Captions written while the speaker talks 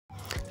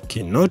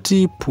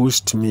Kinoti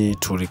pushed me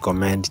to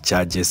recommend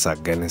charges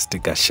against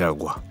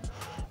Gachagua.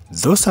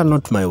 Those are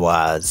not my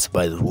words,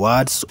 but the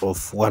words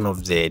of one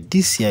of the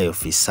DCI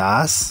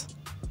officers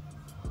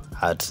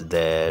at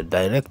the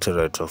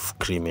Directorate of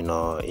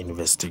Criminal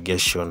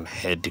Investigation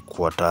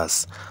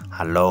headquarters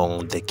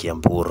along the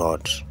Kiambu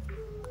Road.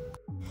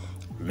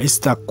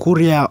 Mr.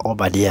 Kuria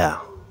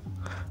Obadia,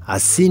 a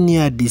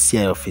senior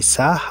DCI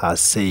officer,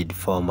 has said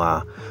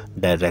former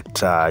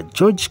Director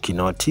George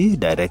Kinoti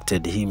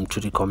directed him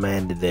to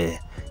recommend the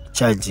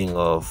charging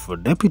of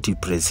Deputy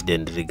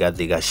President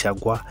Rigathi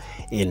Gachagua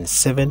in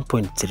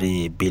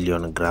 7.3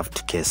 billion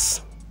graft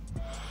case.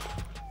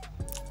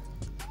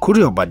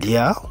 Kuria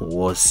Obadia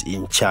was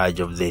in charge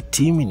of the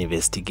team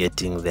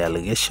investigating the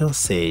allegations,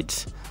 said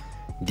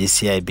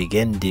DCI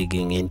began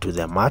digging into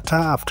the matter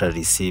after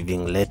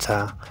receiving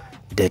letter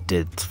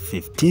dated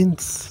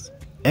 15th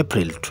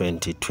April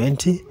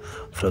 2020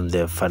 from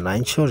the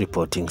Financial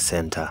Reporting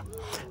Center.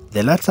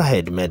 The latter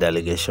had made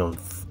allegations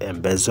of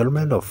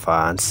embezzlement of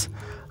funds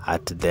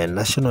at the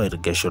National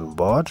Irrigation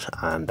Board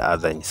and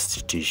other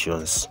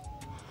institutions.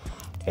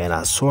 And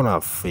as soon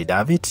as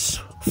affidavit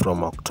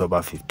from October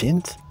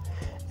 15th,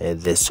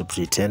 the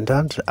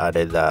superintendent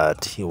added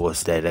that he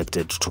was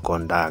directed to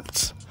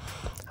conduct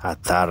a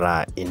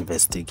thorough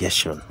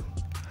investigation.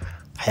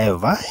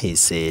 However, he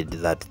said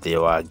that they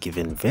were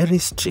given very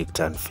strict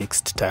and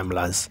fixed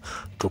timelines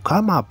to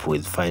come up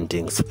with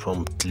findings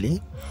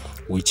promptly,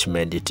 which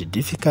made it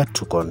difficult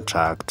to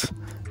conduct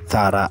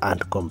thorough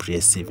and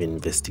comprehensive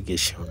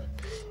investigation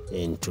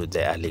into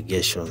the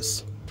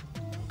allegations.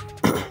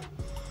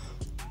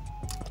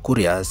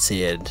 Kuria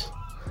said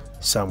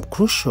some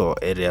crucial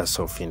areas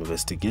of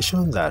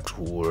investigation that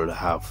would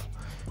have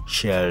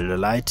shed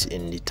light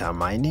in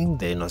determining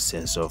the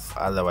innocence of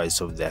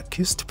otherwise of the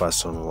accused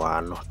person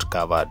were not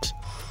covered.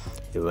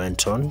 He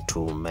went on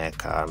to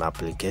make an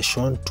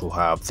application to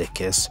have the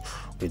case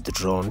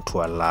withdrawn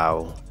to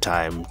allow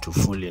time to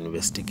fully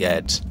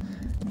investigate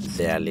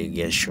the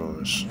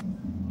allegations.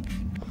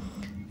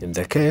 In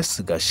the case,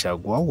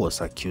 Gachagua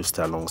was accused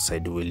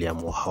alongside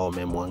William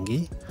Wahome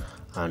Mwangi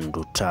and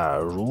Duta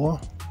Ruo,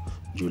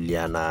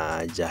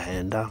 Juliana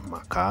Jahenda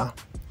Maka,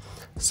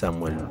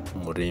 Samuel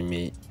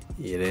Murimi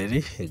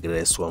Ireri,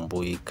 Grace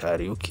Wambui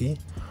Kariuki,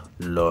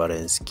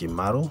 Lawrence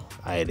Kimaru,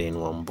 Irene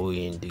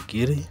Wambui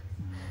Ndigiri,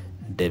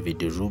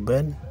 David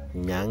Ruben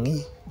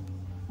Nyangi,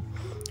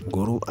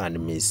 Guru,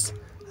 and Miss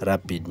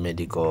Rapid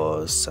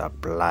Medical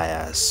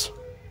Suppliers.